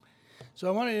So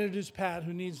I want to introduce Pat,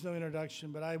 who needs no introduction,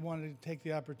 but I wanted to take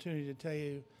the opportunity to tell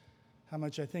you how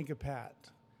much I think of Pat.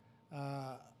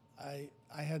 I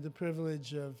had the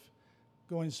privilege of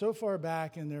going so far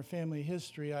back in their family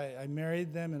history. I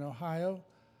married them in Ohio.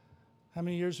 How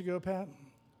many years ago, Pat?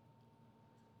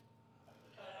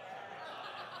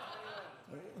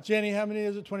 Jenny, how many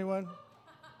is it? 21?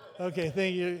 Okay,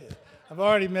 thank you. I've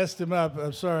already messed him up.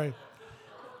 I'm sorry.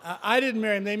 I didn't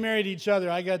marry him. They married each other.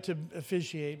 I got to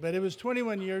officiate. But it was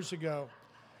 21 years ago,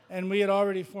 and we had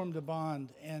already formed a bond.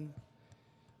 And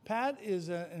Pat is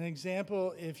an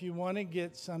example. If you want to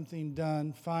get something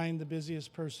done, find the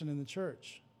busiest person in the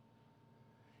church.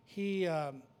 He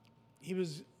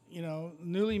was,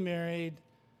 newly married,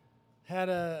 had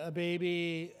a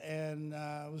baby, and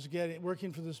was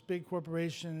working for this big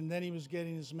corporation, and then he was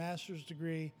getting his master's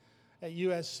degree at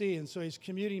USC, and so he's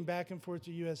commuting back and forth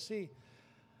to USC.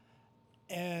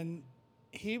 And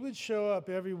he would show up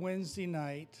every Wednesday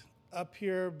night up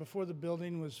here before the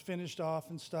building was finished off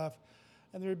and stuff,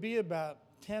 and there would be about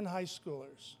 10 high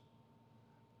schoolers,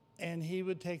 and he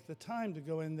would take the time to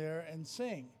go in there and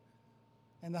sing.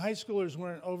 And the high schoolers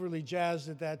weren't overly jazzed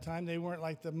at that time. They weren't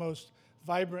like the most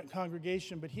vibrant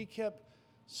congregation, but he kept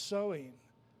sowing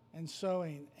and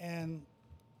sowing. And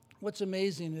what's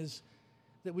amazing is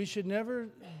that we should never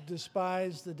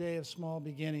despise the day of small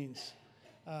beginnings.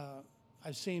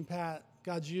 I've seen Pat,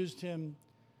 God's used him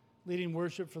leading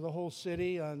worship for the whole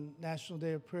city on National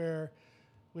Day of Prayer.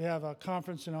 We have a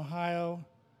conference in Ohio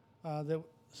that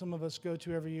some of us go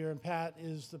to every year, and Pat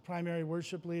is the primary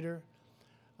worship leader.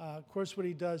 Of course, what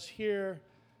he does here,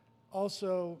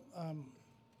 also,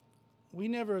 we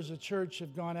never as a church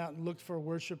have gone out and looked for a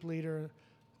worship leader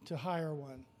to hire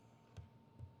one.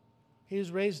 He was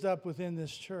raised up within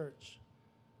this church.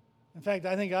 In fact,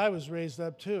 I think I was raised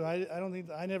up too.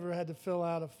 I never had to fill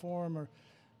out a form or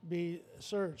be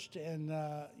searched. And,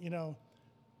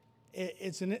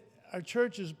 our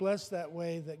church is blessed that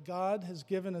way, that God has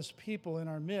given us people in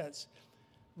our midst,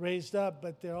 raised up,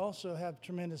 but they also have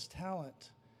tremendous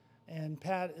talent. And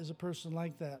Pat is a person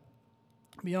like that.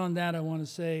 Beyond that, I want to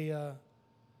say how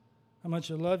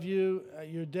much I love you.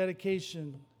 Your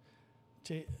dedication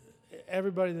to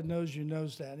everybody that knows you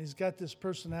knows that. He's got this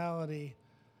personality.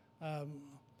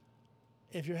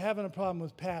 If you're having a problem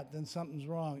with Pat, then something's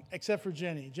wrong, except for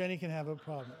Jenny. Jenny can have a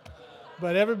problem.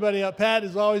 But everybody else, Pat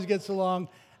always gets along.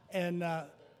 And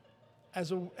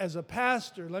as a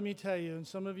pastor, let me tell you, and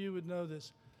some of you would know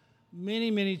this,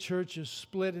 many churches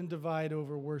split and divide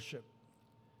over worship.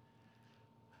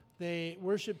 The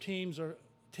worship teams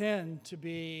tend to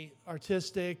be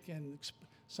artistic, and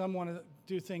some want to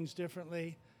do things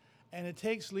differently. And it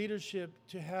takes leadership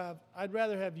to have, I'd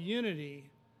rather have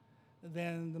unity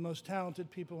than the most talented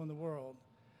people in the world.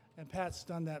 And Pat's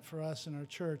done that for us in our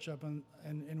church up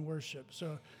in worship.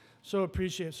 So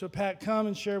appreciate it. So Pat, come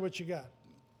and share what you got.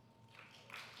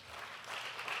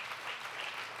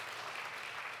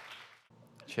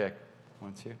 Check.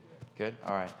 1, 2. Good.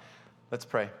 All right. Let's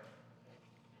pray.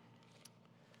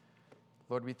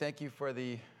 Lord, we thank you for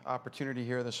the opportunity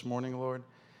here this morning, Lord,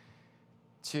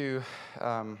 to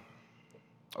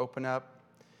open up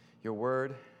your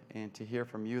word and to hear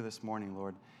from you this morning,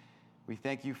 Lord. We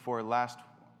thank you for last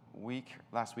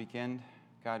weekend,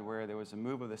 God, where there was a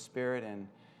move of the Spirit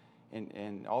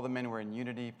and all the men were in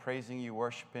unity, praising you,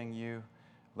 worshiping you,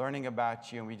 learning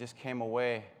about you, and we just came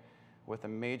away with a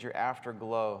major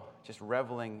afterglow, just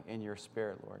reveling in your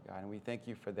Spirit, Lord God. And we thank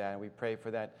you for that, and we pray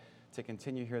for that to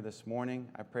continue here this morning.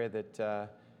 I pray that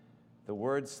the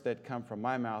words that come from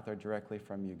my mouth are directly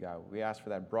from you, God. We ask for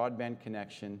that broadband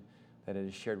connection that it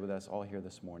is shared with us all here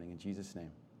this morning. In Jesus'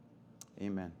 name,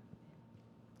 amen.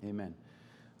 Amen.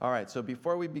 All right, so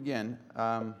before we begin,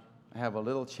 I have a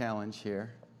little challenge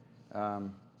here.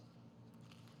 I'll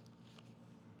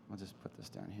just put this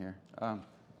down here.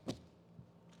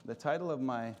 The title of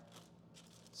my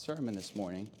sermon this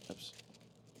morning,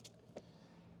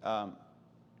 I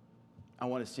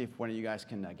want to see if one of you guys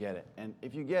can get it. And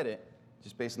if you get it,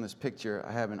 just based on this picture,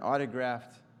 I have an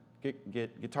autographed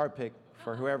guitar pick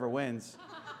for whoever wins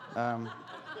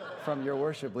from your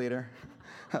worship leader.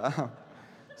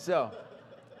 So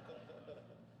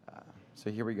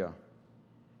here we go.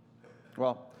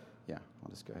 Well, yeah,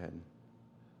 I'll just go ahead.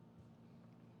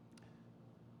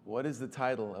 What is the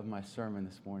title of my sermon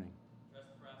this morning? Trust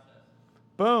the process.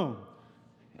 Boom.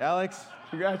 Alex,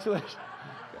 congratulations.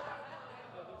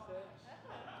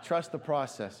 Trust the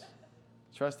process.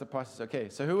 Trust the process. Okay,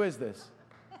 so who is this?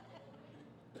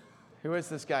 Who is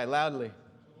this guy? Loudly.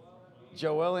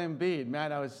 Joel Embiid.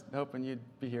 Man, I was hoping you'd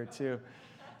be here too.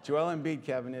 Joel Embiid,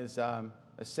 Kevin, is a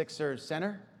Sixers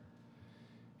center.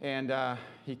 And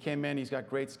he came in, he's got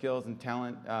great skills and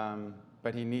talent,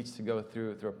 but he needs to go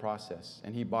through a process.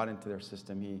 And he bought into their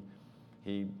system.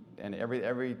 And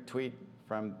every tweet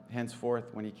from henceforth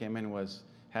when he came in was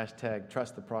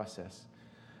 #trust the process.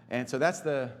 And so that's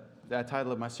the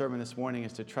title of my sermon this morning,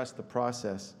 is to trust the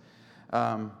process.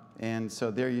 And so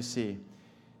there you see.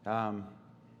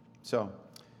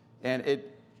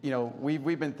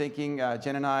 We've been thinking,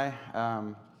 Jen and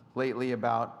I, lately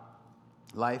about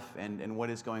life and what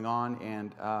is going on,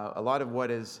 and a lot of what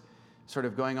is sort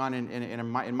of going on in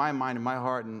my mind and my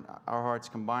heart and our hearts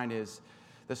combined is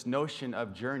this notion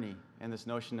of journey and this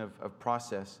notion of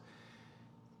process.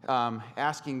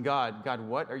 Asking God,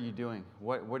 what are you doing?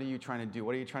 What are you trying to do?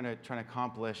 What are you trying to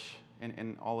accomplish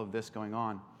in all of this going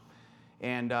on?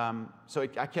 And so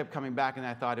I kept coming back, and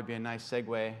I thought it'd be a nice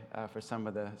segue for some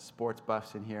of the sports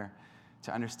buffs in here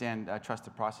to understand trust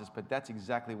the process. But that's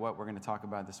exactly what we're going to talk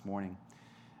about this morning.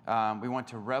 We want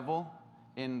to revel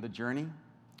in the journey.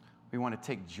 We want to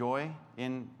take joy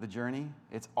in the journey.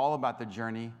 It's all about the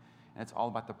journey, and it's all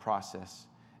about the process.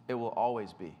 It will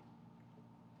always be.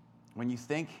 When you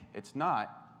think it's not,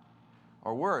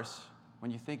 or worse,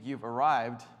 when you think you've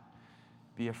arrived,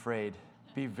 be afraid.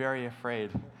 Be very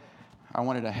afraid. I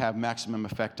wanted to have maximum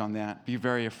effect on that. Be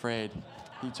very afraid.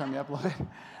 Can you turn me up a little bit?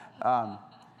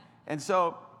 And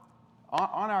so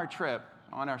on our trip,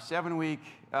 on our 7-week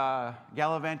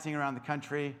gallivanting around the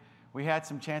country, we had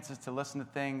some chances to listen to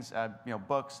things,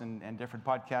 books and different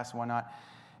podcasts and whatnot.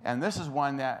 And this is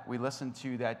one that we listened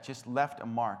to that just left a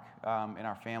mark in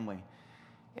our family.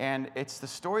 And it's the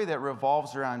story that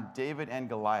revolves around David and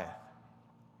Goliath.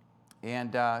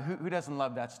 And who doesn't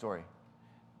love that story?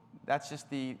 That's just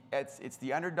it's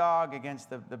the underdog against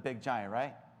the big giant,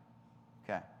 right?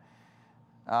 Okay.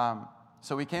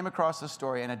 So we came across this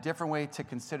story and a different way to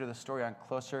consider the story on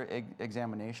closer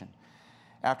examination.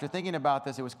 After thinking about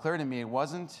this, it was clear to me it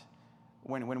wasn't,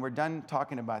 when we're done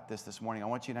talking about this morning, I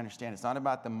want you to understand it's not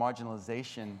about the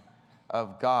marginalization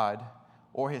of God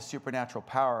or his supernatural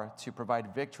power to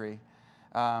provide victory,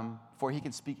 for he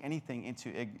can speak anything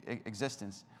into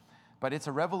existence. But it's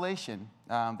a revelation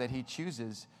that he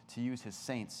chooses to use his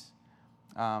saints,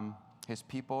 his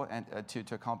people, and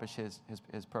to accomplish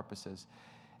his purposes.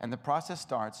 And the process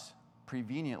starts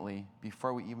preveniently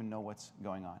before we even know what's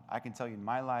going on. I can tell you in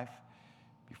my life,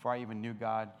 before I even knew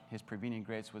God, his prevenient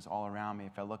grace was all around me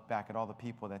if I look back at all the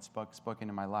people that spoke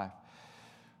into my life.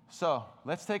 So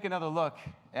let's take another look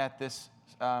at this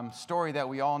story that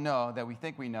we all know, that we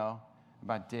think we know,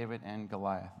 about David and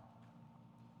Goliath.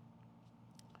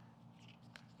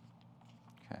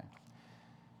 Okay.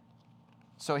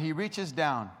 So he reaches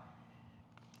down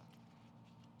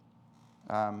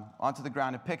onto the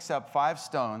ground and picks up 5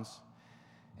 stones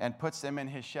and puts them in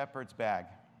his shepherd's bag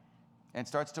and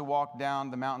starts to walk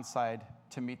down the mountainside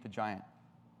to meet the giant.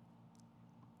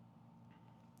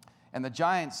 And the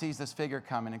giant sees this figure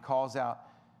coming and calls out,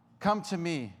 "Come to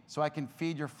me so I can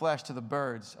feed your flesh to the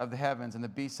birds of the heavens and the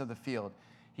beasts of the field."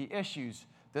 He issues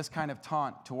this kind of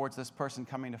taunt towards this person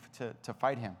coming to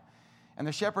fight him. And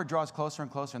the shepherd draws closer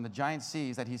and closer, and the giant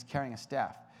sees that he's carrying a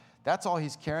staff. That's all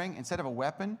he's carrying. Instead of a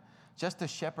weapon, just a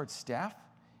shepherd's staff.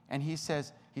 And he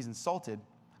says, he's insulted,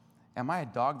 "Am I a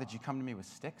dog that you come to me with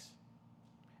sticks?"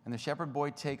 And the shepherd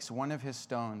boy takes one of his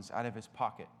stones out of his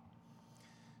pocket,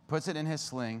 puts it in his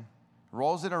sling,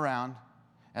 rolls it around,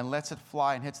 and lets it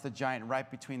fly and hits the giant right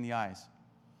between the eyes,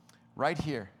 right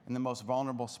here in the most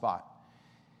vulnerable spot.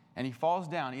 And he falls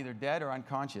down either dead or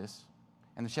unconscious,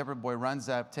 and the shepherd boy runs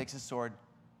up, takes his sword,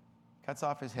 cuts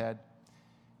off his head,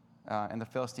 and the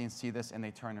Philistines see this, and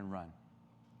they turn and run.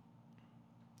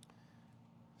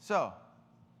 So,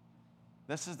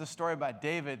 this is the story about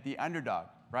David, the underdog,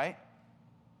 right?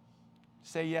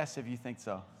 Say yes if you think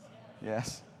so.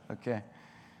 Yes? Okay.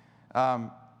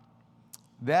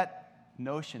 That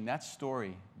notion, that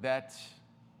story, that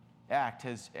act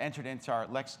has entered into our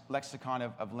lexicon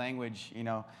of language,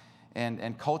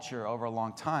 and culture over a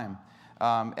long time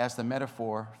as the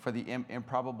metaphor for the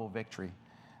improbable victory.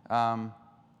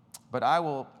 But I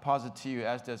will posit to you,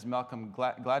 as does Malcolm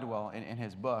Gladwell in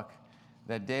his book,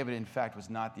 that David, in fact,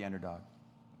 was not the underdog.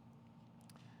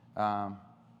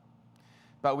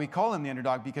 But we call him the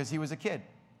underdog because he was a kid.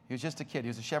 He was just a kid. He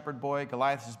was a shepherd boy.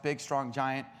 Goliath is this big, strong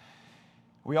giant.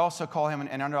 We also call him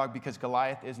an underdog because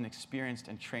Goliath is an experienced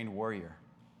and trained warrior.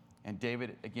 And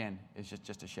David, again, is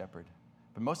just a shepherd.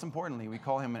 But most importantly, we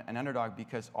call him an underdog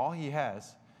because all he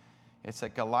has, it's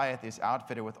that Goliath is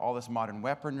outfitted with all this modern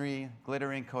weaponry,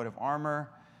 glittering coat of armor,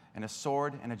 and a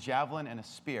sword, and a javelin, and a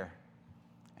spear.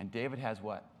 And David has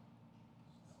what?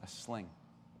 A sling.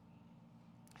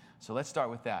 So let's start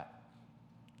with that.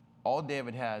 All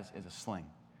David has is a sling.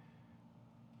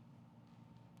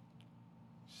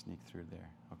 Sneak through there.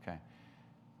 Okay.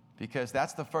 Because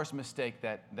that's the first mistake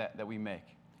that we make.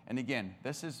 And again,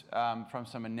 this is from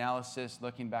some analysis,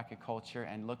 looking back at culture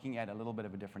and looking at a little bit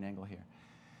of a different angle here.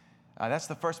 That's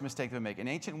the first mistake that we make. In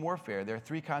ancient warfare, there are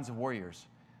three kinds of warriors.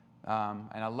 And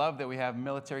I love that we have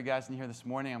military guys in here this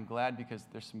morning. I'm glad because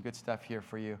there's some good stuff here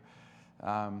for you.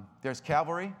 There's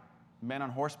cavalry, men on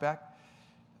horseback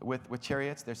with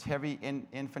chariots. There's heavy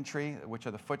infantry, which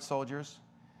are the foot soldiers,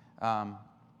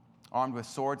 armed with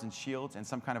swords and shields and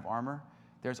some kind of armor.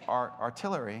 There's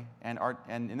artillery, and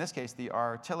in this case, the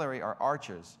artillery are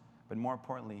archers, but more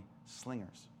importantly,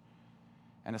 slingers.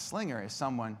 And a slinger is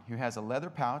someone who has a leather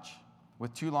pouch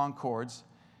with two long cords.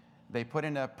 They put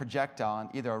in a projectile,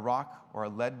 either a rock or a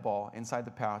lead ball, inside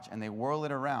the pouch, and they whirl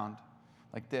it around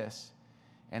like this,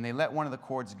 and they let one of the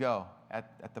cords go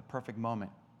at the perfect moment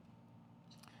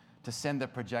to send the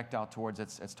projectile towards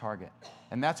its target.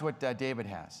 And that's what David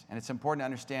has. And it's important to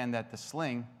understand that the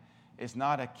sling is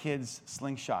not a kid's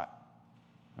slingshot,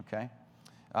 okay?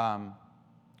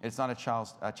 It's not a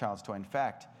child's toy. In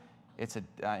fact, it's an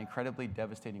incredibly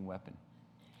devastating weapon.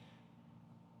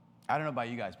 I don't know about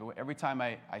you guys, but every time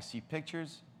I see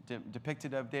pictures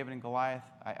depicted of David and Goliath,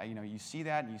 you see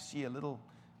that, and you see a little,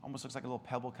 almost looks like a little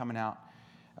pebble coming out.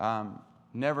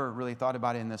 Never really thought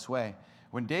about it in this way.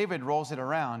 When David rolls it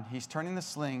around, he's turning the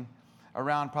sling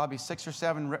around probably 6 or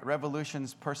 7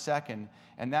 revolutions per second,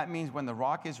 and that means when the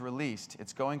rock is released,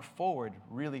 it's going forward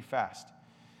really fast,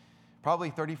 probably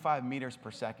 35 meters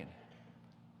per second.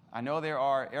 I know there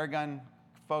are airgun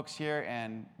folks here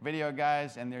and video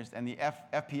guys, and the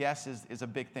FPS is a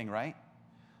big thing, right?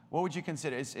 What would you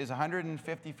consider? Is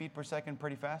 150 feet per second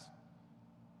pretty fast?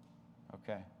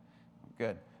 Okay,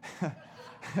 good.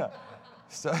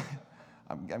 So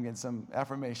I'm getting some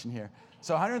affirmation here.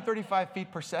 So 135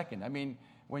 feet per second. I mean,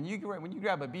 when you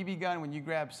grab a BB gun, when you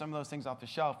grab some of those things off the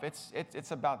shelf,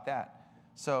 it's about that.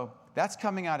 So that's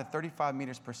coming out at 35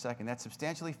 meters per second. That's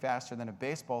substantially faster than a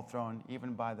baseball thrown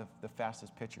even by the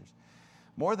fastest pitchers.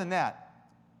 More than that,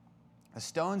 the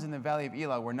stones in the Valley of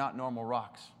Elah were not normal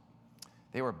rocks.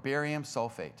 They were barium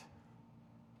sulfate.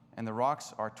 And the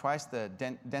rocks are twice the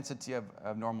density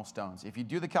of normal stones. If you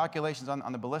do the calculations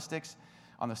on the ballistics,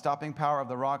 on the stopping power of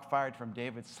the rock fired from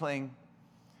David's sling,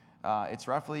 it's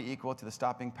roughly equal to the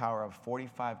stopping power of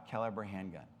 45 caliber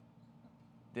handgun.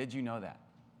 Did you know that?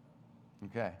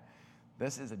 Okay.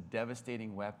 This is a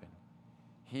devastating weapon.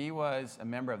 He was a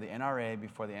member of the NRA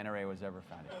before the NRA was ever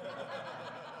founded.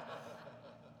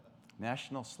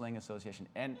 National Sling Association,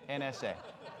 NSA.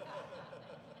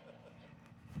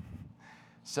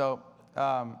 So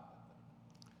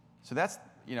that's,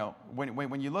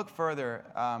 when you look further,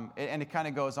 and it kind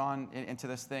of goes on into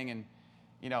this thing, and,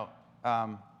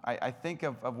 I think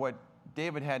of what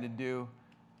David had to do,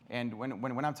 and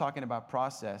when I'm talking about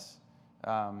process,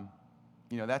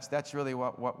 that's really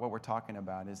what we're talking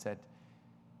about, is that,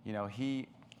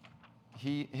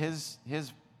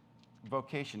 his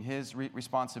vocation, his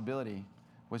responsibility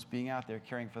was being out there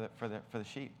caring for the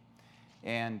sheep,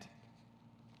 and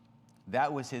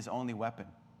that was his only weapon,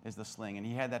 is the sling, and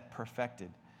he had that perfected.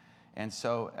 And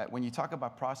so when you talk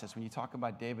about process, when you talk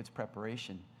about David's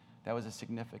preparation, that was a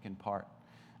significant part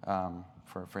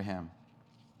for him.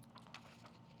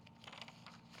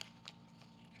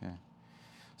 Okay.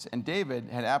 And David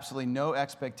had absolutely no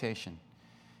expectation.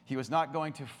 He was not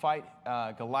going to fight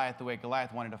Goliath the way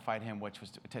Goliath wanted to fight him, which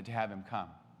was to have him come.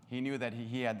 He knew that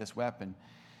he had this weapon.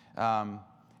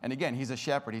 And again, he's a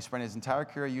shepherd. He spent his entire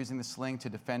career using the sling to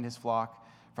defend his flock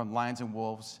from lions and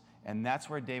wolves. And that's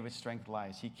where David's strength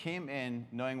lies. He came in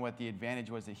knowing what the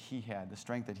advantage was that he had, the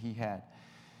strength that he had.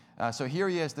 So here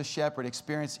he is, the shepherd,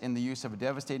 experienced in the use of a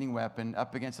devastating weapon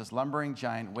up against this lumbering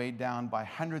giant weighed down by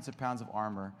hundreds of pounds of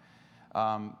armor,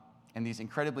 and these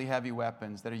incredibly heavy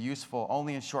weapons that are useful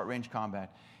only in short-range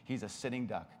combat. He's a sitting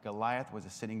duck. Goliath was a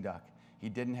sitting duck. He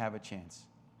didn't have a chance.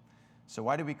 So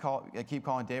why do we keep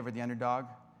calling David the underdog?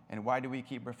 And why do we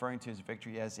keep referring to his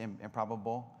victory as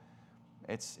improbable?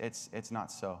 It's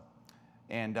not so.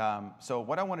 And so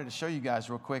what I wanted to show you guys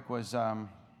real quick was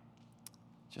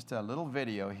just a little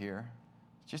video here,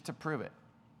 just to prove it.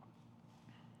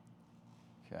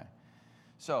 Okay.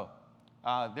 So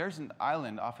there's an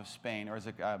island off of Spain, or is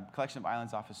a collection of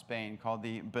islands off of Spain called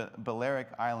the Balearic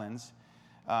Islands,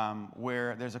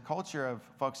 where there's a culture of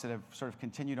folks that have sort of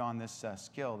continued on this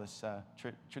skill, this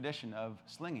tradition of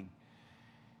slinging.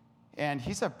 And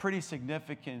he's a pretty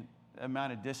significant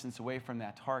amount of distance away from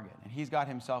that target. And he's got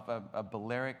himself a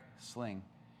Balearic sling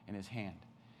in his hand.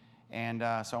 And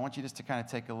so I want you just to kind of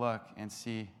take a look and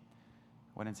see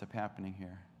what ends up happening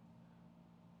here.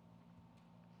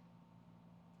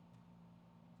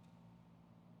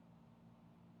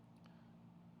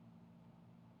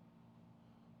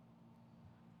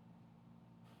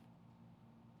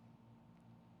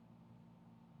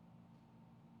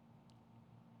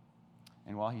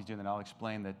 And while he's doing that, I'll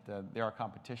explain that there are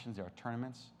competitions, there are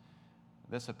tournaments.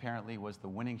 This apparently was the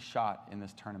winning shot in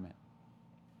this tournament.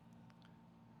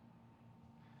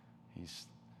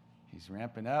 He's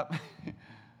ramping up.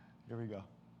 Here we go.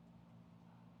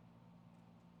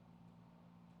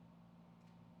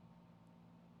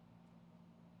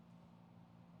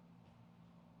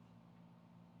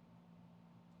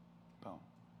 Boom.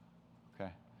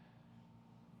 Okay.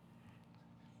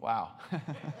 Wow.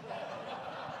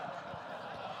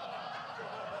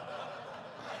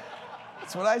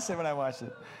 That's what I said when I watched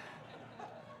it.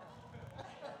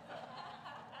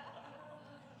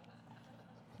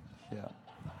 Yeah.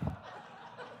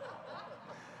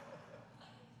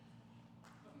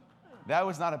 That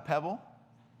was not a pebble.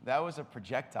 That was a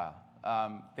projectile.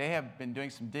 They have been doing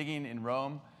some digging in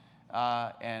Rome,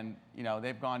 and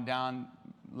they've gone down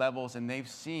levels, and they've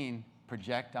seen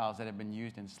projectiles that have been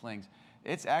used in slings.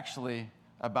 It's actually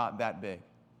about that big.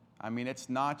 I mean, it's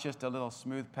not just a little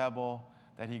smooth pebble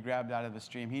that he grabbed out of the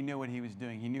stream. He knew what he was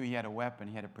doing. He knew he had a weapon.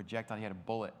 He had a projectile. He had a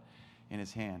bullet in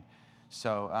his hand.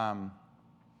 So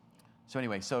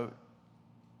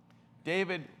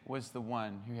David was the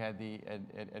one who had the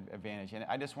advantage. And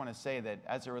I just want to say that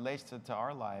as it relates to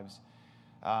our lives,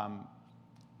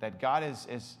 that God is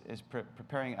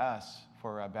preparing us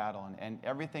for a battle. And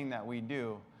everything that we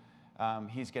do,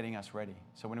 he's getting us ready.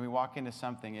 So when we walk into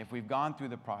something, if we've gone through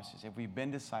the process, if we've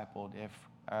been discipled, if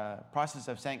process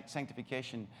of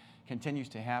sanctification continues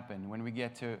to happen, when we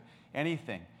get to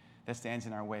anything that stands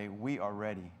in our way, we are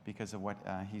ready because of what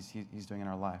he's doing in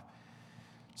our life.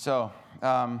 So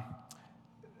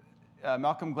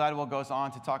Malcolm Gladwell goes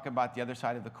on to talk about the other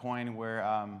side of the coin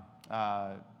where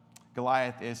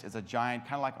Goliath is a giant,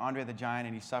 kind of like Andre the Giant,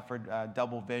 and he suffered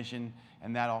double vision,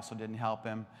 and that also didn't help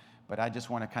him. But I just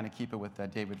want to kind of keep it with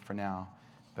David for now.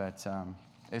 But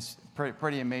it's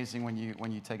pretty amazing when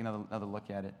you take another look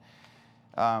at it.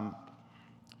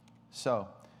 So,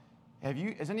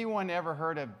 has anyone ever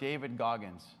heard of David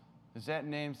Goggins? Does that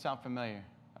name sound familiar?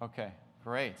 Okay,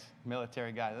 great.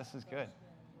 Military guy. This is good.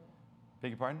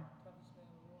 Beg your pardon?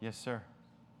 Yes, sir.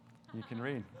 You can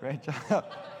read. Great job.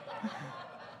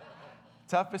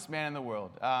 Toughest man in the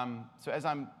world. So as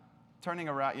I'm turning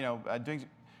around, doing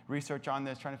research on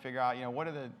this, trying to figure out, what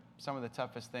are some of the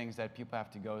toughest things that people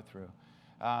have to go through.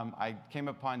 I came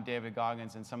upon David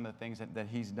Goggins and some of the things that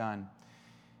he's done.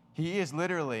 He is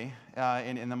literally,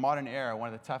 in the modern era,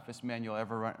 one of the toughest men you'll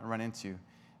ever run into.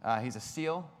 He's a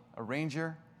SEAL, a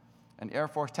Ranger, an Air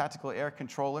Force Tactical Air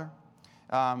Controller.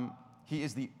 He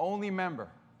is the only member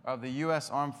of the U.S.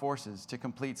 Armed Forces to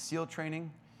complete SEAL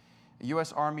training,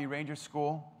 U.S. Army Ranger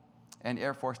School, and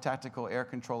Air Force Tactical Air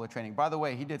Controller training. By the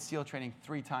way, he did SEAL training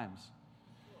 3 times,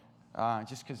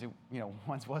 just because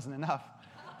once wasn't enough,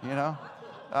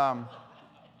 And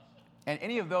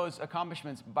any of those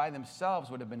accomplishments by themselves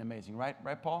would have been amazing, right?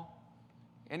 Right, Paul?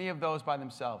 Any of those by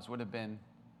themselves would have been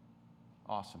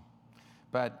awesome.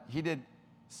 But he did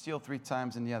SEAL 3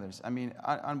 times and the others. I mean,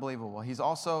 unbelievable. He's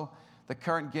also the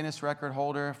current Guinness record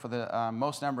holder for the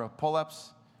most number of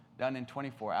pull-ups done in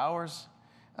 24 hours.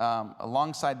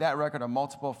 Alongside that record are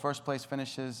multiple first-place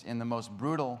finishes in the most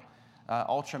brutal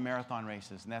ultra-marathon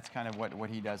races. And that's kind of what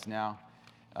he does now.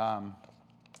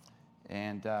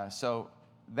 So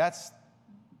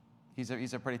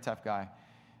he's a pretty tough guy.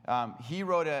 He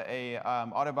wrote a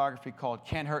autobiography called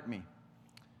Can't Hurt Me.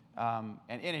 And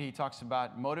in it, he talks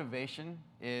about motivation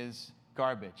is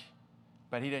garbage.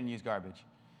 But he didn't use garbage.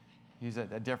 He used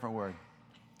a different word.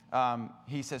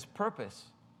 He says purpose,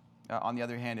 on the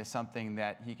other hand, is something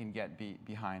that he can get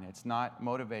behind. It's not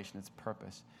motivation, it's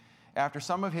purpose. After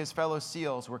some of his fellow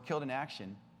SEALs were killed in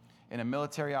action in a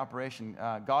military operation,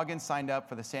 Goggins signed up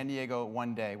for the San Diego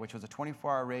One Day, which was a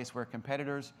 24-hour race where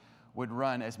competitors would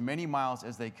run as many miles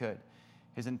as they could.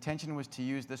 His intention was to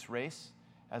use this race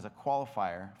as a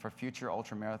qualifier for future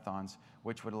ultramarathons,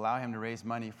 which would allow him to raise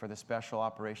money for the Special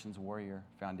Operations Warrior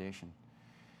Foundation.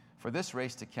 For this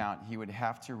race to count, he would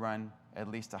have to run at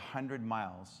least 100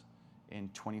 miles in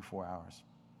 24 hours.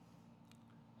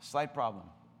 Slight problem.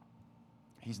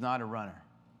 He's not a runner.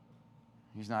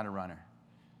 He's not a runner.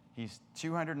 He's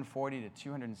 240 to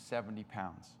 270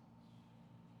 pounds.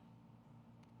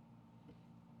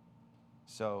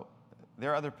 So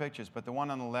there are other pictures, but the one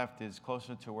on the left is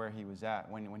closer to where he was at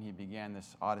when he began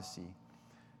this odyssey.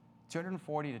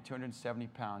 240 to 270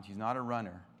 pounds. He's not a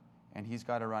runner, and he's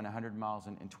got to run 100 miles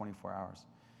in 24 hours.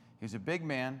 He was a big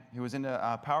man. He was into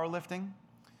powerlifting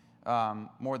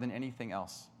more than anything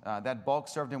else. That bulk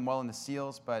served him well in the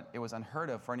SEALs, but it was unheard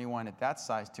of for anyone at that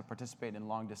size to participate in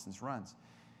long-distance runs.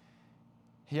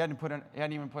 He hadn't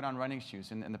even put on running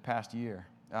shoes in the past year.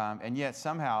 And yet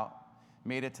somehow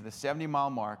made it to the 70-mile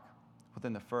mark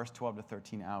within the first 12 to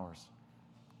 13 hours.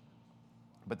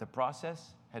 But the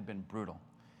process had been brutal.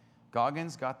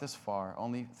 Goggins got this far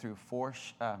only through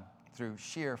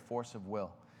sheer force of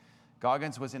will.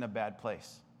 Goggins was in a bad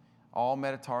place. All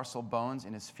metatarsal bones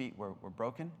in his feet were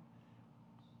broken.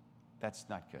 That's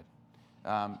not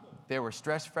good. There were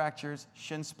stress fractures,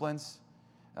 shin splints,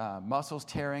 muscles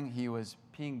tearing. He was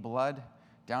peeing blood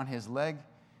down his leg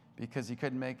because he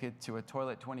couldn't make it to a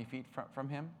toilet 20 feet from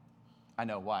him. I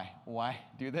know why. Why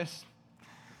do this?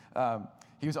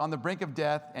 He was on the brink of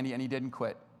death, and he didn't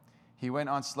quit. He went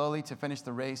on slowly to finish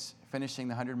the race, finishing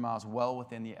the 100 miles well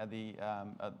within the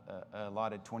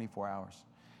allotted 24 hours.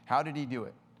 How did he do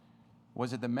it?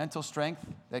 Was it the mental strength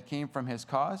that came from his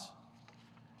cause?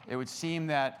 It would seem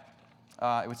that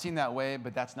way,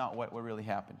 but that's not what really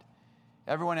happened.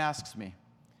 Everyone asks me,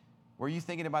 were you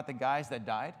thinking about the guys that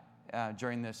died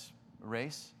during this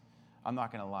race? I'm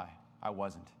not going to lie, I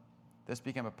wasn't. This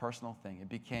became a personal thing.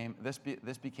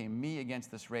 This became me against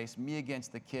this race, me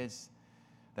against the kids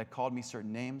that called me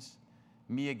certain names,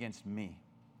 me against me.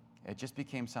 It just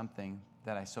became something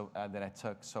that I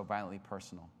took so violently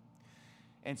personal.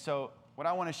 And so what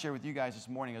I want to share with you guys this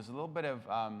morning is a little bit of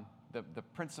the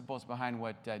principles behind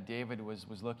what David was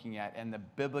looking at, and the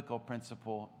biblical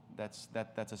principle that's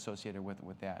associated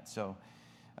with that. So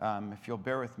if you'll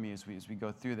bear with me as we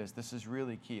go through this, this is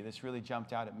really key. This really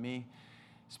jumped out at me,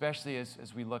 especially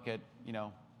as we look at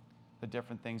the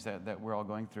different things that we're all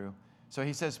going through. So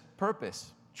he says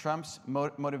purpose trumps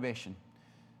motivation.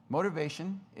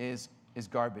 Motivation is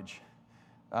garbage.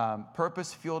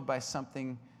 Purpose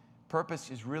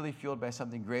is really fueled by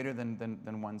something greater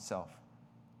than oneself.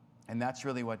 And that's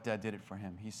really what did it for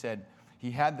him. He said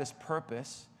he had this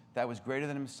purpose that was greater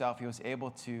than himself. He was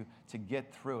able to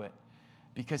get through it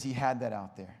because he had that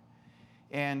out there.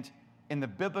 And in the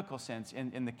biblical sense,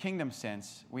 in the kingdom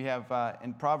sense, we have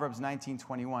in Proverbs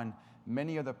 19:21,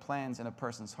 many are the plans in a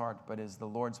person's heart, but it is the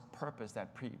Lord's purpose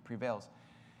that prevails.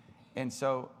 And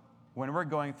so when we're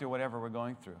going through whatever we're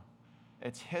going through,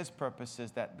 it's his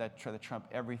purposes that trump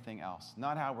everything else,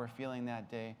 not how we're feeling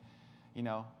that day.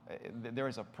 There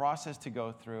is a process to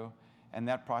go through, and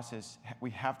that process,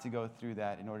 we have to go through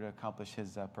that in order to accomplish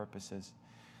his purposes.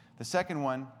 The second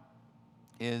one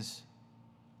is,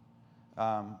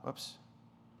 oops,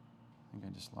 I think I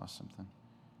just lost something.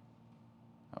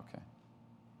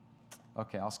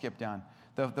 Okay, I'll skip down.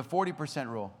 The 40%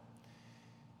 rule.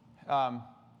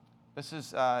 This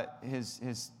is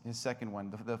his second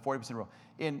one, the 40% rule.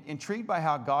 Intrigued by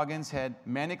how Goggins had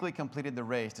manically completed the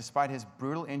race despite his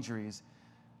brutal injuries,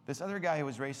 this other guy who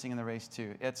was racing in the race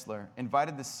too, Itzler,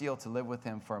 invited the SEAL to live with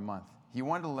him for a month. He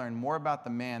wanted to learn more about the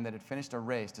man that had finished a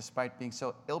race despite being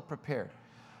so ill-prepared.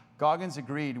 Goggins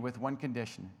agreed with one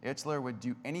condition. Itzler would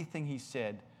do anything he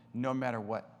said, no matter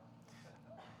what.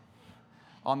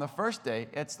 On the first day,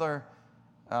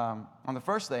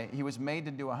 he was made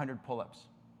to do 100 pull-ups.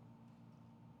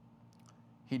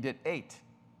 He did 8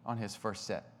 on his first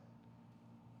set,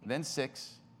 then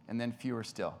 6, and then fewer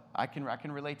still. I can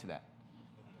relate to that.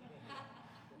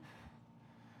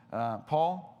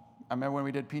 Paul, I remember when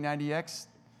we did P90X,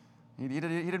 he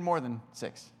did more than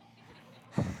 6.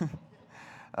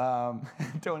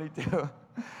 Tony too.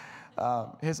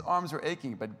 His arms were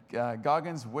aching, but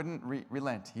Goggins wouldn't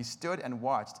relent. He stood and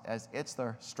watched as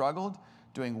Itzler struggled,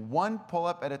 doing 1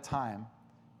 pull-up at a time,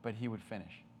 but he would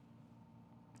finish.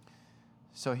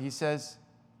 So Itzler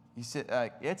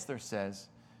says,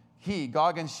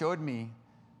 Goggins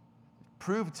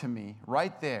proved to me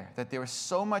right there that there was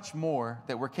so much more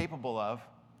that we're capable of,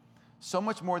 so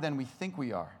much more than we think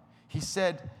we are. He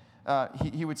said,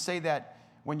 he would say that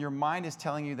when your mind is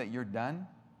telling you that you're done,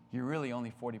 you're really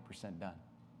only 40% done.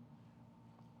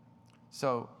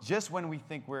 So just when we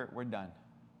think we're done,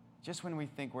 just when we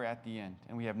think we're at the end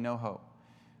and we have no hope,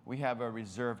 we have a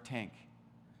reserve tank.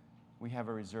 We're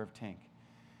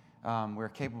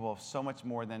capable of so much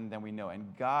more than we know,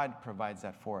 and God provides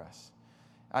that for us.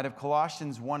 Out of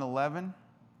Colossians 1:11,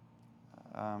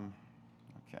 I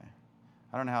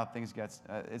don't know how things get.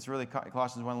 It's really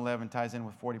Colossians 1:11 ties in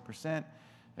with 40%.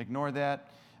 Ignore that.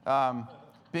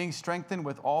 Being strengthened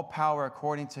with all power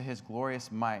according to his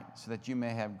glorious might, so that you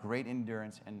may have great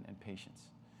endurance and patience.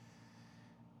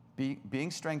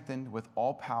 Being strengthened with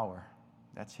all power,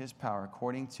 that's his power,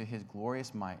 according to his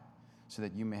glorious might, so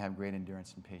that you may have great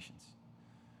endurance and patience.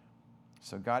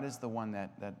 So God is the one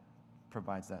that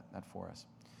provides that for us.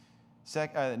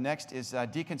 Next is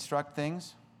deconstruct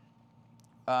things.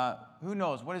 Who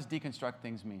knows? What does deconstruct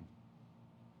things mean?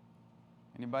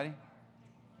 Anybody?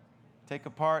 Take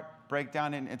apart, break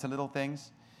down into little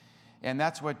things. And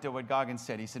that's what Goggins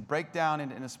said. He said, break down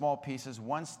into small pieces,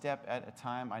 one step at a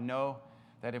time. I know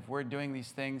that if we're doing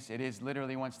these things, it is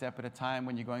literally one step at a time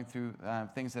when you're going through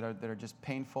things that are just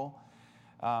painful.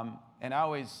 And I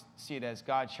always see it as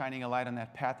God shining a light on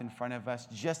that path in front of us,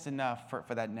 just enough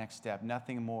for that next step,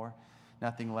 nothing more,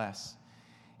 nothing less.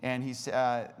 And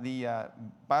the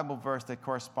Bible verse that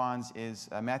corresponds is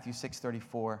Matthew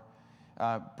 6:34.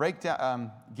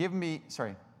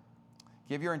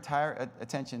 Give your entire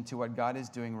attention to what God is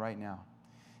doing right now.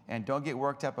 And don't get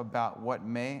worked up about what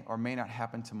may or may not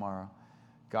happen tomorrow.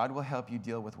 God will help you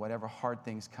deal with whatever hard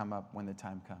things come up when the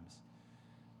time comes.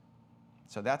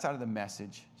 So that's out of the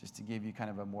Message, just to give you kind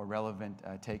of a more relevant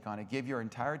take on it. Give your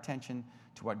entire attention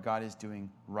to what God is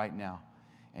doing right now.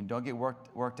 And don't get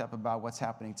worked up about what's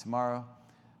happening tomorrow.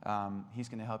 He's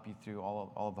going to help you through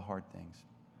all of the hard things.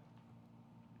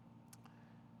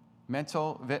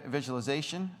 Mental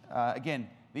visualization. Again,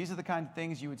 these are the kind of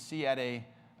things you would see at a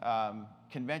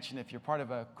convention. If you're part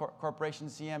of a corporation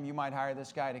CM, you might hire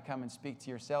this guy to come and speak to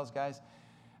your sales guys.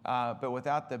 But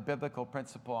without the biblical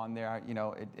principle on there,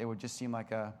 it would just seem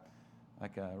like a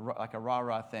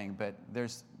rah-rah thing. But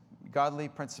there's godly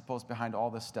principles behind all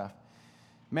this stuff.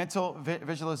 Mental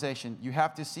visualization. You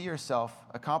have to see yourself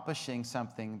accomplishing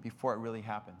something before it really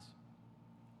happens.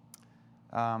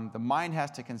 The mind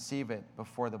has to conceive it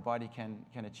before the body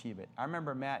can achieve it. I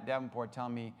remember Matt Davenport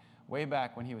telling me way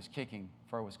back when he was kicking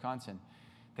for Wisconsin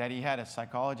that he had a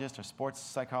psychologist or sports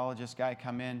psychologist guy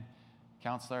come in,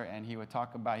 counselor, and he would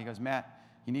talk about, he goes, Matt,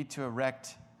 you need to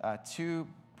erect 2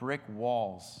 brick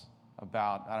walls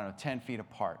about, 10 feet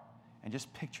apart. And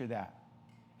just picture that.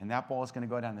 And that ball is going to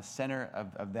go down the center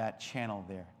of that channel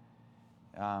there.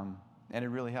 And it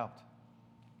really helped.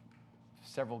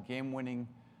 Several game-winning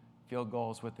field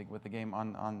goals with the game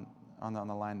on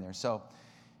the line there. So,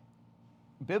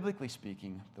 biblically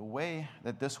speaking, the way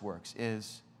that this works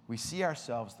is we see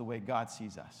ourselves the way God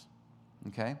sees us.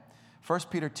 Okay? 1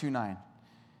 Peter 2:9.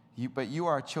 But you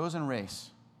are a chosen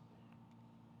race,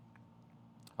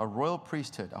 a royal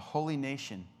priesthood, a holy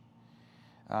nation,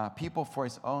 people for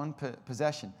his own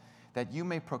possession, that you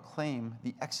may proclaim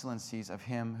the excellencies of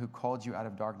him who called you out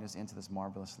of darkness into this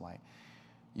marvelous light.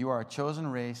 You are a chosen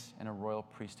race and a royal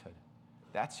priesthood.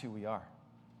 That's who we are.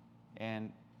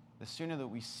 And the sooner that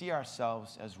we see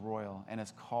ourselves as royal and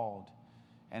as called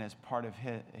and as part of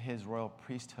his royal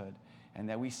priesthood, and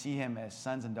that we see him as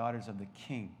sons and daughters of the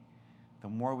King, the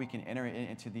more we can enter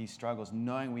into these struggles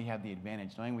knowing we have the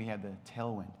advantage, knowing we have the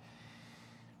tailwind.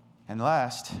 And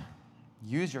last,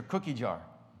 use your cookie jar.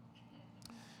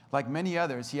 Like many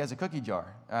others, he has a cookie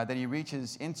jar that he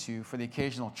reaches into for the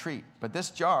occasional treat. But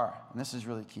this jar, and this is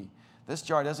really key, this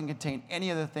jar doesn't contain any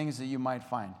of the things that you might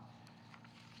find.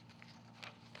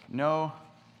 No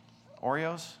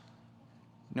Oreos,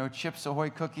 no Chips Ahoy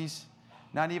cookies,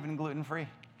 not even gluten-free,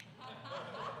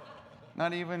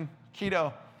 not even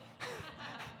keto.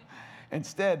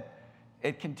 Instead,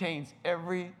 it contains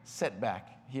every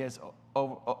setback he has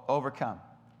overcome.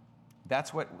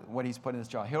 That's what he's put in this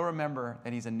jar. He'll remember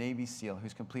that he's a Navy SEAL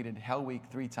who's completed Hell Week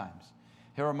 3 times.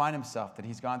 He'll remind himself that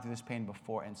he's gone through this pain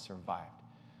before and survived.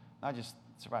 Not just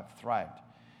survived, thrived.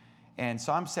 And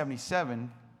Psalm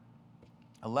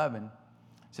 77:11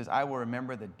 says, I will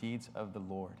remember the deeds of the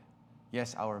Lord.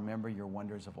 Yes, I'll remember your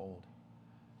wonders of old.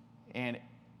 And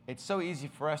it's so easy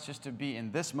for us just to be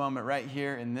in this moment right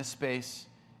here in this space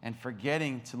and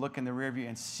forgetting to look in the rear view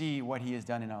and see what he has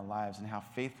done in our lives and how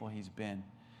faithful he's been.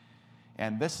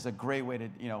 And this is a great way to,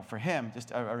 for him,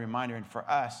 just a reminder, and for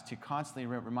us to constantly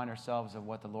remind ourselves of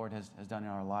what the Lord has done in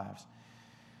our lives,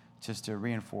 just to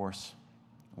reinforce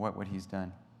what he's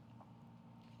done.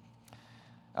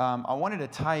 I wanted to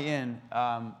tie in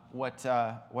what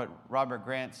Robert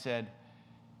Grant said,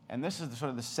 and this is sort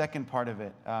of the second part of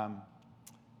it. Let's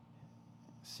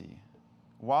see.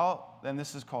 And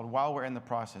this is called While We're in the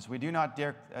Process. We do not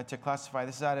dare to classify,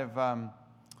 this is out of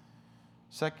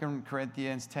 2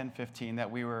 Corinthians 10:15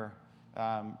 that we were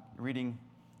reading,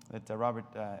 that Robert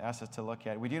asked us to look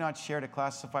at. We do not share to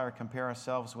classify or compare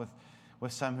ourselves with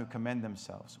some who commend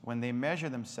themselves. When they measure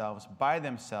themselves by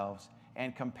themselves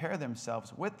and compare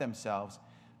themselves with themselves,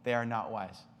 they are not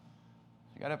wise.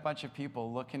 You got a bunch of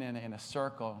people looking in a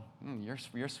circle. You're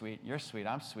sweet, you're sweet,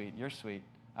 I'm sweet, you're sweet,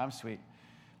 I'm sweet.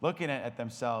 Looking at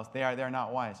themselves, they're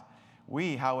not wise.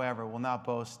 We, however, will not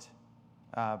boast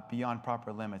beyond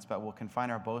proper limits, but will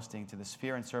confine our boasting to the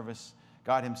sphere and service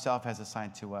God himself has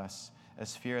assigned to us, a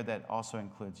sphere that also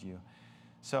includes you.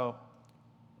 So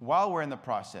while we're in the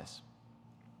process,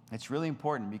 it's really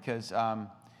important because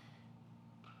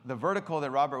the vertical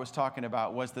that Robert was talking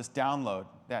about was this download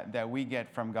that we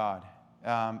get from God.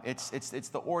 It's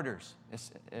the orders,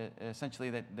 essentially,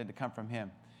 that come from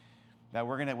him, that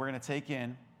we're gonna take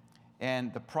in.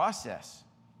 And the process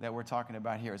that we're talking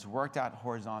about here is worked out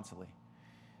horizontally.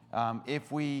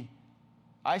 If we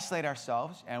isolate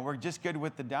ourselves and we're just good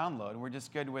with the download, we're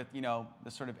just good with,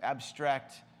 the sort of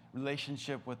abstract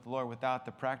relationship with the Lord without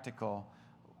the practical,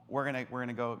 we're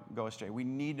gonna go astray. We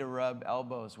need to rub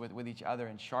elbows with each other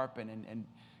and sharpen and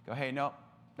go, hey, no,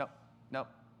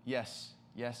 yes.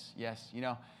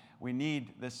 We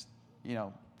need this,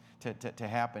 to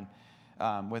happen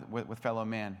with fellow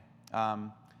man.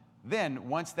 Then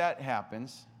once that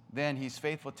happens, then he's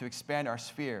faithful to expand our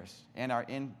spheres and our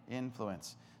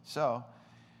influence. So,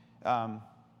 our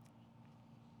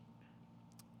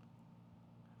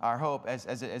hope,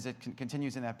 as it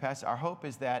continues in that passage, our hope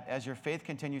is that as your faith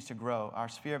continues to grow, our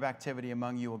sphere of activity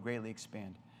among you will greatly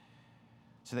expand,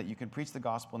 so that you can preach the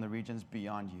gospel in the regions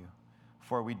beyond you.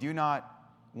 For we do not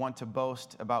want to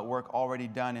boast about work already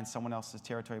done in someone else's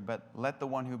territory, but let the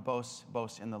one who boasts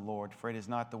boast in the Lord. For it is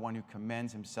not the one who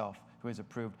commends himself who is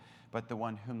approved, but the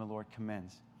one whom the Lord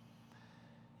commends.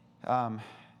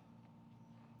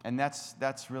 And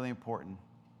that's really important.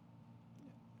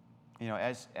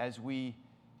 As we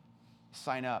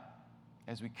sign up,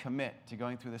 as we commit to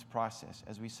going through this process,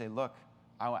 as we say, look,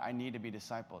 I need to be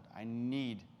discipled. I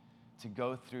need to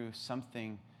go through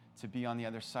something to be on the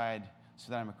other side so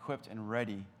that I'm equipped and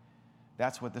ready.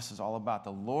 That's what this is all about.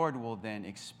 The Lord will then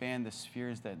expand the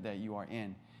spheres that you are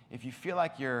in. If you feel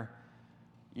like you're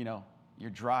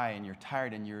dry and you're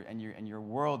tired and your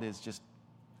world is just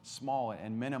small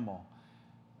and minimal,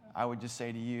 I would just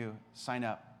say to you, sign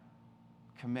up,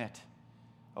 commit,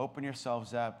 open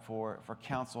yourselves up for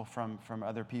counsel from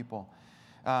other people.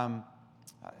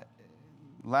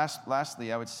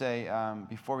 Lastly, I would say,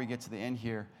 before we get to the end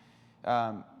here,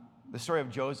 the story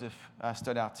of Joseph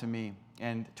stood out to me.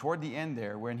 And toward the end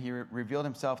there, when he revealed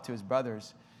himself to his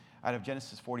brothers, out of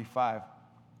Genesis 45,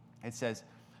 it says,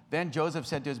 then Joseph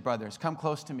said to his brothers, come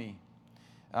close to me.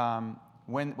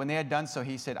 When they had done so,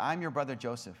 he said, I'm your brother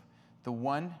Joseph, the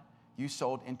one you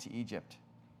sold into Egypt.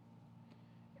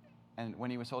 And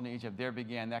when he was sold into Egypt, there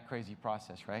began that crazy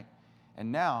process, right?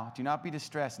 And now, do not be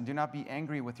distressed and do not be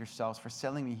angry with yourselves for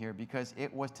selling me here, because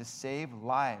it was to save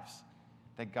lives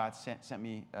that God sent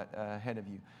me ahead of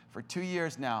you. For 2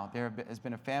 years now, there has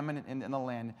been a famine in the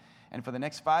land, and for the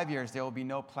next 5 years, there will be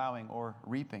no plowing or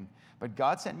reaping. But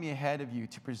God sent me ahead of you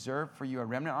to preserve for you a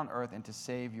remnant on earth and to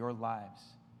save your lives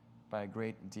by a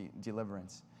great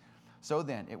deliverance. So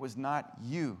then, it was not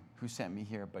you who sent me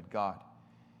here, but God.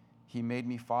 He made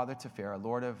me father to Pharaoh,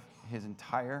 Lord of his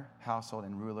entire household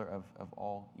and ruler of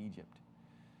all Egypt.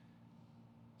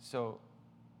 So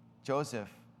Joseph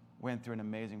went through an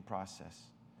amazing process.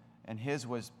 And his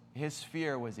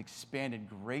sphere was expanded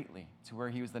greatly to where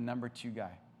he was the number 2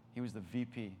 guy. He was the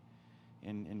VP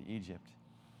in Egypt.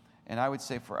 And I would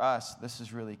say for us, this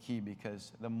is really key,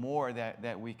 because the more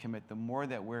that we commit, the more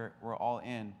that we're all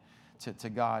in to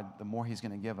God, the more he's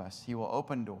going to give us. He will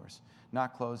open doors,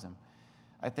 not close them.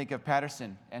 I think of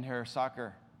Patterson and her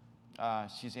soccer.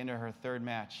 She's into her 3rd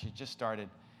match. She just started.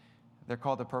 They're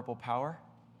called the Purple Power.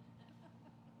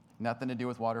 Nothing to do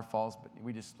with waterfalls, but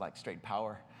we just like straight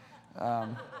power.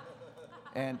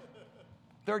 And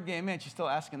 3rd game in, she's still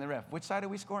asking the ref, which side are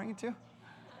we scoring into?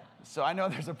 So I know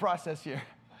there's a process here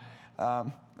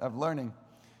of learning.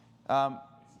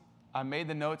 I made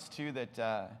the notes, too,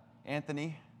 that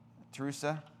Anthony,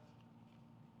 Teresa,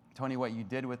 Tony, what you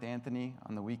did with Anthony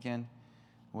on the weekend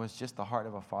was just the heart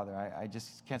of a father. I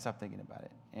just can't stop thinking about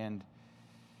it. And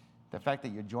the fact that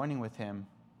you're joining with him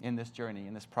in this journey,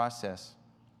 in this process,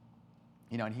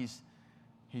 and he's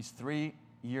 3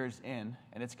 years in,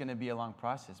 and it's going to be a long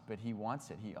process, but he wants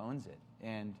it. He owns it.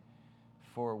 And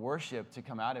for worship to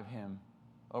come out of him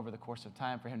over the course of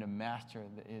time, for him to master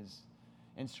his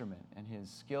instrument and his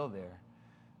skill there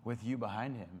with you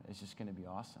behind him is just going to be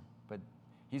awesome. But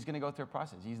he's going to go through a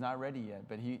process. He's not ready yet,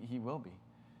 but he will be.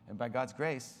 And by God's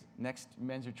grace, next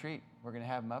men's retreat, we're going to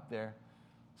have him up there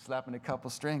slapping a couple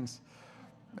strings.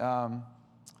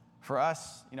 For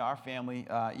us, our family,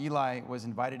 Eli was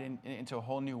invited into a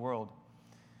whole new world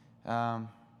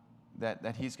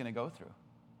that he's going to go through.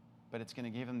 But it's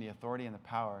going to give him the authority and the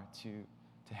power to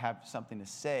have something to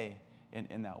say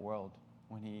in that world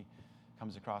when he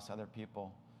comes across other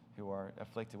people who are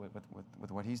afflicted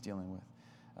with what he's dealing with.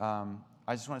 I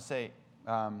just want to say,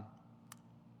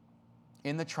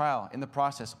 in the trial, in the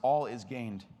process, all is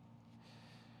gained.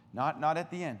 Not at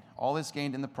the end. All is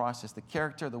gained in the process. The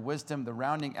character, the wisdom, the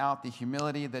rounding out, the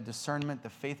humility, the discernment, the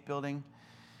faith building.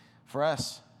 For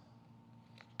us,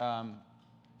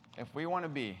 if we want to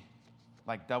be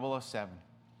like 007,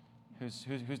 Who's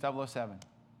 007?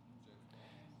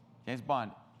 James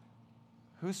Bond.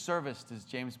 Whose service does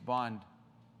James Bond,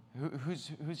 who's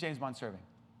James Bond serving?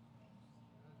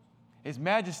 His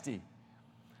Majesty.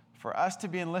 For us to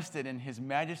be enlisted in His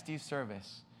Majesty's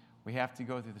service, we have to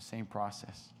go through the same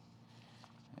process.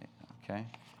 Okay?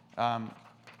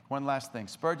 One last thing.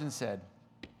 Spurgeon said,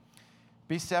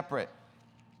 be separate.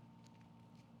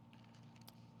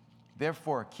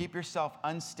 Therefore, keep yourself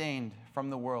unstained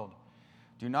from the world.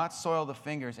 Do not soil the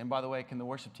fingers. And by the way, can the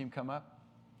worship team come up?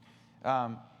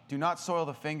 Do not soil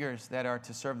the fingers that are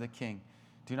to serve the King.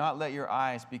 Do not let your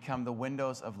eyes become the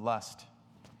windows of lust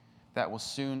that will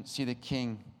soon see the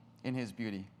King in His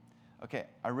beauty. Okay,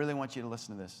 I really want you to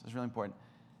listen to this. It's really important.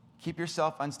 Keep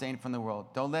yourself unstained from the world.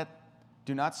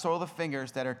 Do not soil the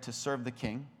fingers that are to serve the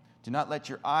King. Do not let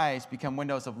your eyes become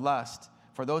windows of lust,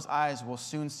 for those eyes will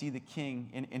soon see the King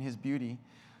in His beauty.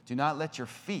 Do not let your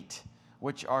feet,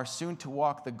 which are soon to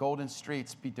walk the golden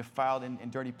streets, be defiled in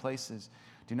dirty places.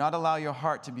 Do not allow your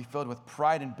heart to be filled with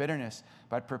pride and bitterness,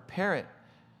 but prepare it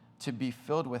to be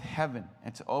filled with heaven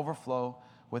and to overflow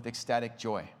with ecstatic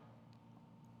joy.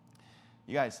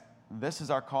 You guys, this is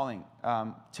our calling,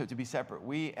 to be separate.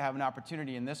 We have an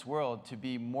opportunity in this world to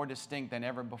be more distinct than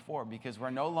ever before because we're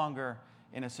no longer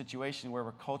in a situation where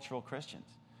we're cultural Christians.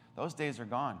 Those days are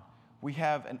gone. We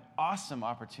have an awesome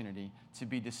opportunity to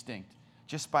be distinct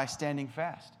just by standing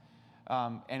fast.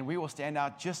 And we will stand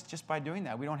out just by doing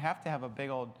that. We don't have to have a big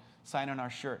old sign on our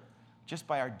shirt. Just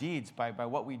by our deeds, by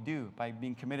what we do, by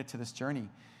being committed to this journey,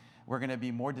 we're going to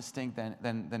be more distinct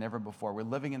than ever before. We're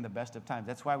living in the best of times.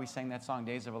 That's why we sang that song,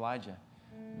 Days of Elijah.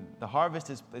 The harvest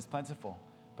is plentiful,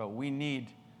 but we need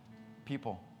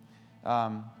people.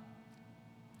 And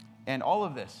all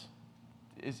of this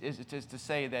is to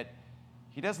say that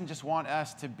He doesn't just want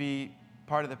us to be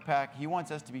part of the pack. He wants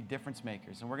us to be difference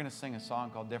makers. And we're going to sing a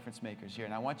song called Difference Makers here.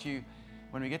 And I want you,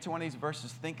 when we get to one of these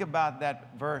verses, think about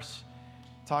that verse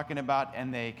talking about,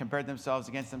 and they compared themselves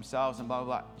against themselves and blah,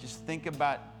 blah, blah. Just think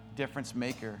about difference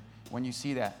maker when you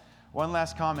see that. One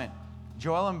last comment.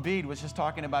 Joel Embiid was just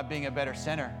talking about being a better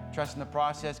center, trusting the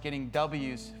process, getting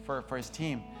W's for his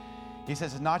team. He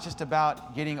says it's not just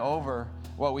about getting over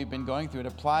what we've been going through. It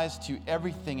applies to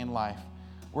everything in life.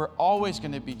 We're always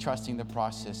going to be trusting the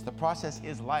process. The process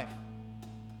is life.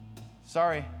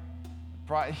 Sorry,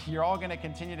 you're all going to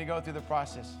continue to go through the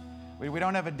process. We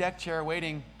don't have a deck chair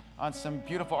waiting on some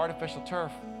beautiful artificial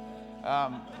turf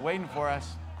waiting for us.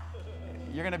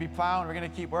 You're going to be plowing. We're going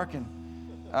to keep working.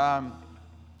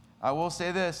 I will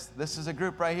say this. This is a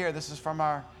group right here. This is from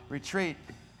our retreat.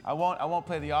 I won't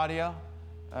play the audio,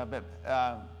 but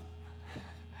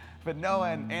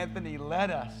Noah and Anthony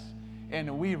led us,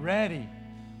 and we ready.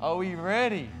 Are we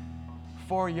ready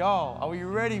for y'all? Are we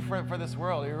ready for this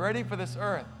world? Are we ready for this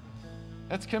earth?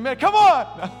 Let's commit. Come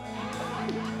on!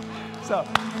 So,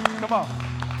 come on.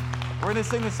 We're going to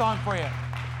sing the song for you.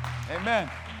 Amen.